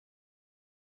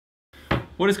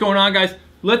What is going on, guys?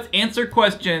 Let's answer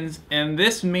questions, and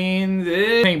this means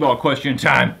it's paintball question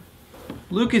time.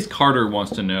 Lucas Carter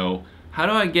wants to know, how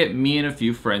do I get me and a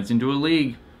few friends into a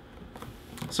league?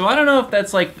 So I don't know if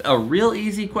that's like a real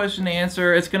easy question to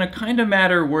answer. It's gonna kind of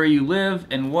matter where you live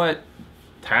and what's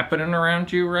happening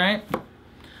around you, right?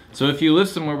 So if you live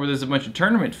somewhere where there's a bunch of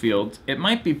tournament fields, it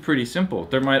might be pretty simple.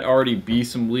 There might already be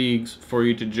some leagues for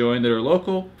you to join that are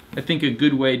local. I think a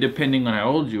good way, depending on how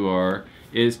old you are,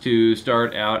 is to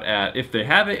start out at, if they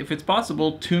have it, if it's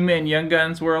possible, 2-man young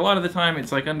guns, where a lot of the time it's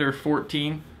like under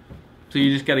 14. So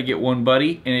you just gotta get one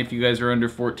buddy, and if you guys are under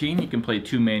 14, you can play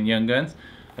 2-man young guns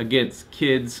against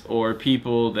kids or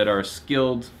people that are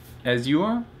skilled as you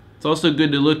are. It's also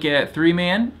good to look at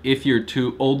 3-man if you're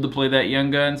too old to play that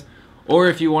young guns, or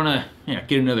if you wanna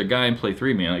get another guy and play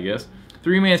 3-man, I guess.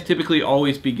 3-man is typically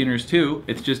always beginners too.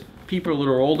 It's just people a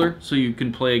little older, so you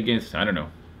can play against, I don't know,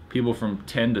 people from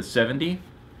 10 to 70.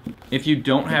 If you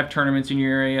don't have tournaments in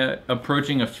your area,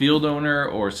 approaching a field owner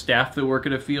or staff that work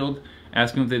at a field,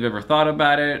 ask them if they've ever thought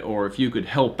about it, or if you could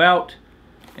help out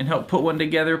and help put one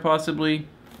together possibly.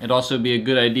 It'd also be a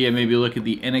good idea maybe look at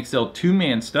the NXL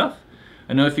 2-man stuff.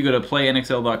 I know if you go to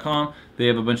playnxl.com, they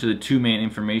have a bunch of the 2-man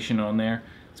information on there.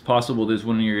 It's possible there's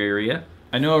one in your area.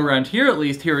 I know around here, at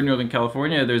least here in Northern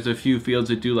California, there's a few fields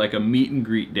that do like a meet and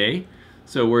greet day.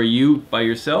 So where you by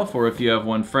yourself, or if you have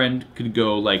one friend, could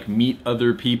go like meet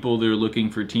other people that are looking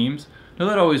for teams. Now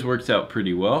that always works out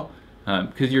pretty well,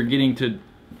 because you're getting to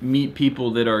meet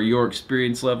people that are your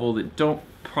experience level that don't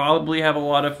probably have a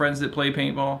lot of friends that play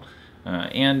paintball.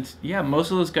 And yeah,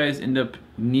 most of those guys end up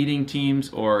needing teams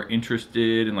or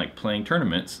interested in like playing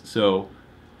tournaments. So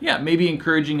yeah, maybe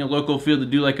encouraging a local field to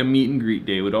do like a meet and greet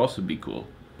day would also be cool.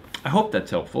 I hope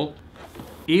that's helpful.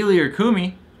 Ilir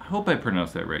Kumi, I hope I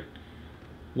pronounced that right.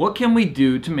 What can we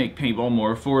do to make paintball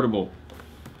more affordable?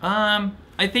 I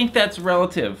think that's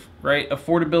relative, right?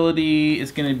 Affordability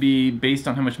is going to be based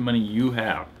on how much money you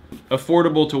have.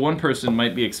 Affordable to one person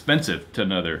might be expensive to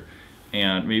another.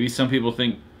 And maybe some people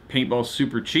think paintball's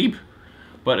super cheap.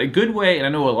 But a good way, and I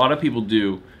know a lot of people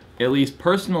do, at least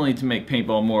personally to make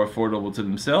paintball more affordable to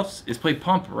themselves, is play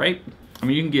pump, right? I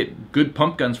mean, you can get good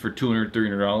pump guns for $200,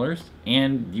 $300,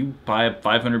 and you buy a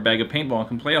 500 bag of paintball and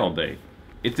can play all day.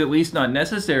 It's at least not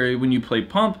necessary when you play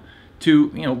pump to,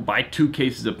 buy 2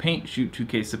 cases of paint, shoot 2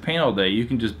 cases of paint all day. You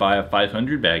can just buy a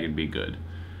 500 bag and be good.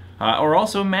 Or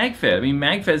also MagFed. I mean,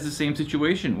 MagFed is the same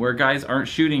situation where guys aren't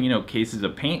shooting, cases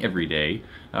of paint every day.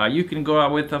 You can go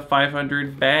out with a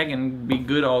 500 bag and be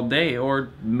good all day, or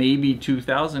maybe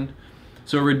 2,000.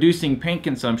 So reducing paint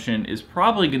consumption is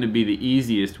probably going to be the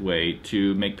easiest way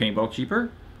to make paintball cheaper.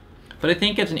 But I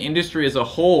think as an industry as a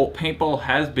whole, paintball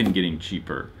has been getting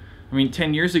cheaper. I mean,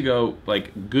 10 years ago,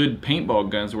 like, good paintball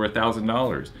guns were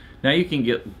 $1,000. Now you can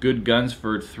get good guns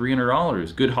for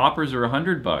 $300. Good hoppers are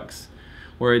 $100.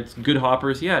 Where it's good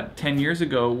hoppers, yeah, 10 years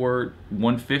ago were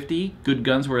 $150. Good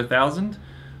guns were $1,000.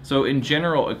 So in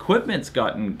general, equipment's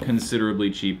gotten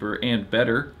considerably cheaper and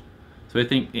better. So I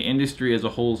think the industry as a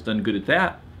whole has done good at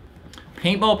that.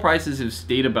 Paintball prices have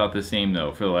stayed about the same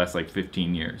though for the last like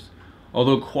 15 years.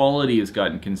 Although quality has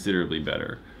gotten considerably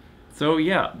better. So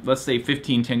yeah, let's say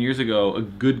 10 years ago, a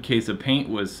good case of paint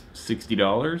was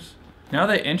 $60. Now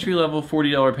that entry-level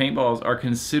 $40 paintballs are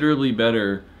considerably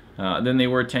better than they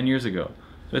were 10 years ago.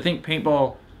 So I think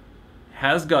paintball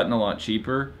has gotten a lot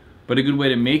cheaper, but a good way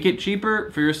to make it cheaper,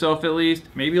 for yourself at least,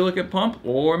 maybe look at pump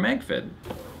or MagFed.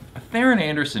 Theran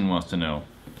Anderson wants to know,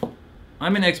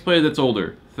 I'm an ex-player that's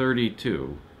older,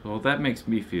 32. Well, that makes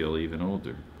me feel even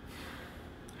older.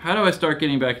 How do I start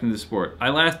getting back into the sport? I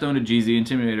last owned a GZ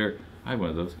Intimidator. I have one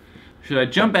of those. Should I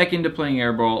jump back into playing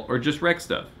airball or just wreck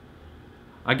stuff?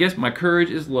 I guess my courage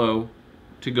is low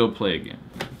to go play again.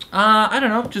 I don't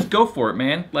know, just go for it,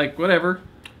 man. Like, whatever.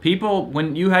 People,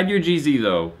 when you had your GZ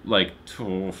though, like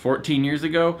 14 years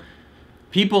ago,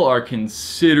 people are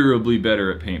considerably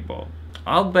better at paintball.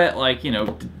 I'll bet like,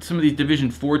 some of these Division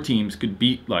 4 teams could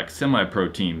beat like semi-pro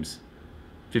teams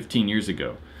 15 years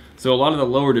ago. So a lot of the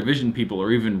lower division people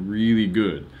are even really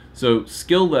good. So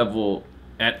skill level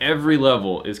at every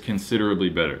level is considerably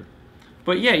better.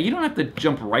 But yeah, you don't have to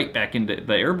jump right back into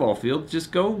the airball field.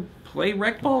 Just go play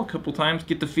rec ball a couple times,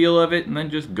 get the feel of it, and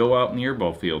then just go out in the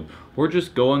airball field. Or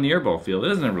just go on the airball field. It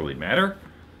doesn't really matter.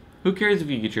 Who cares if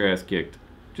you get your ass kicked?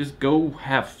 Just go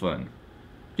have fun.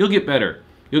 You'll get better.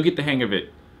 You'll get the hang of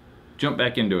it. Jump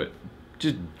back into it.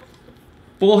 Just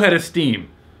full head of steam.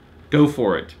 Go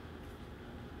for it.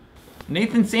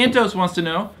 Nathan Santos wants to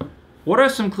know, what are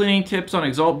some cleaning tips on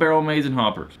exalt barrel maids and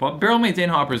hoppers? Well, barrel maids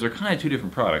and hoppers are kind of 2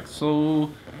 different products.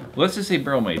 So let's just say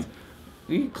barrel maids.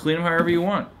 You can clean them however you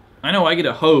want. I know I get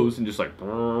a hose and just like,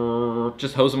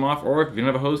 just hose them off, or if you don't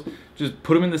have a hose, just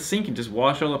put them in the sink and just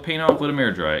wash all the paint off, let them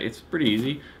air dry. It's pretty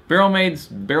easy. Barrel maids,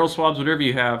 barrel swabs, whatever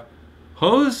you have,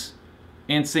 hose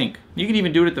and sink. You can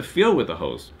even do it at the field with a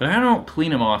hose, but I don't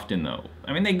clean them often though.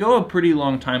 I mean, they go a pretty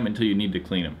long time until you need to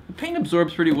clean them. The paint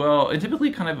absorbs pretty well. It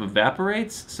typically kind of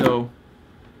evaporates, so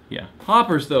yeah.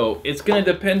 Hoppers though, it's gonna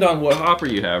depend on what hopper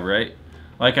you have, right?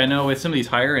 Like I know with some of these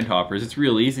higher end hoppers, it's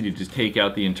real easy to just take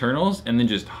out the internals and then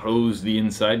just hose the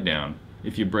inside down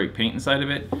if you break paint inside of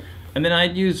it. And then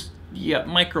I'd use, yeah,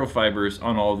 microfibers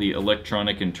on all the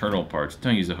electronic internal parts.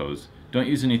 Don't use a hose. Don't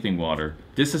use anything water.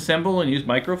 Disassemble and use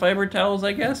microfiber towels,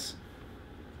 I guess?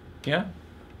 Yeah?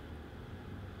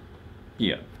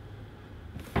 Yeah.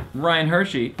 Ryan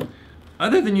Hershey,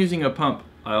 other than using a pump,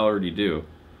 I already do.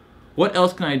 What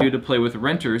else can I do to play with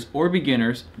renters or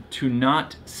beginners to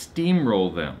not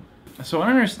steamroll them? So I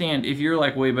don't understand, if you're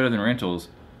like way better than rentals,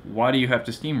 why do you have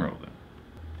to steamroll them?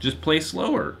 Just play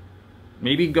slower.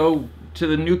 Maybe go to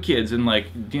the new kids and like,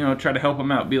 you know, try to help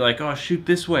them out. Be like, oh, shoot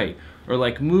this way. Or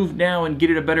like move now and get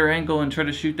at a better angle and try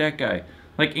to shoot that guy.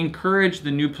 Like encourage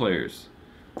the new players.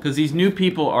 Because these new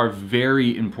people are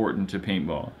very important to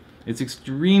paintball. It's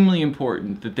extremely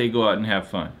important that they go out and have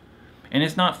fun. And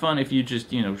it's not fun if you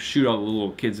just, you know, shoot all the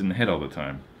little kids in the head all the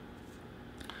time.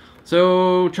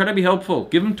 So try to be helpful.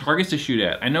 Give them targets to shoot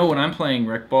at. I know when I'm playing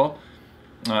rec ball,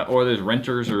 or there's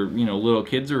renters or, you know, little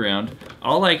kids around,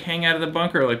 I'll like hang out of the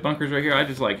bunker, like bunkers right here. I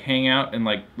just like hang out and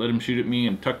like let them shoot at me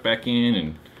and tuck back in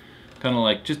and kind of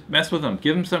like just mess with them.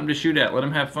 Give them something to shoot at. Let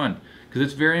them have fun. Because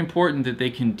it's very important that they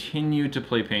continue to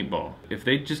play paintball. If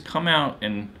they just come out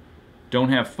and don't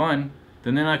have fun,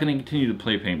 then they're not going to continue to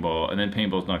play paintball, and then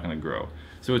paintball's not going to grow.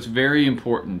 So it's very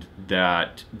important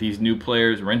that these new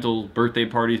players, rentals, birthday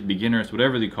parties, beginners,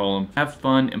 whatever they call them, have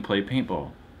fun and play paintball.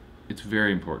 It's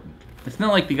very important. It's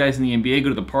not like the guys in the NBA go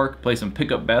to the park, play some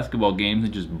pickup basketball games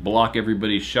and just block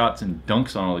everybody's shots and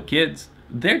dunks on all the kids.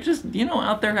 They're just, you know,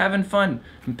 out there having fun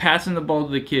and passing the ball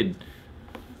to the kid,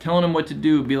 telling them what to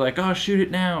do, be like, oh, shoot it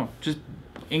now. Just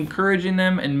encouraging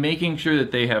them and making sure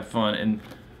that they have fun, and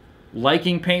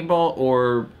liking paintball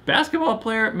or basketball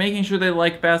player, making sure they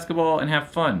like basketball and have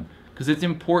fun. Because it's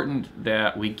important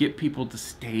that we get people to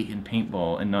stay in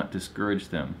paintball and not discourage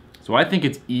them. So I think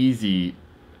it's easy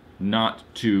not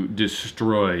to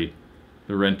destroy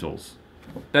the rentals.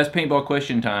 That's paintball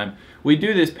question time. We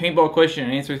do this paintball question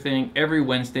and answer thing every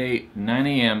Wednesday, 9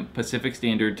 a.m. Pacific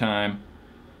Standard Time.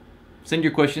 Send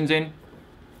your questions in.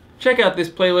 Check out this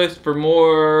playlist for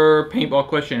more paintball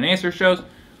question and answer shows,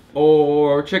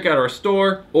 or check out our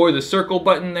store or the circle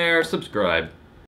button there, subscribe.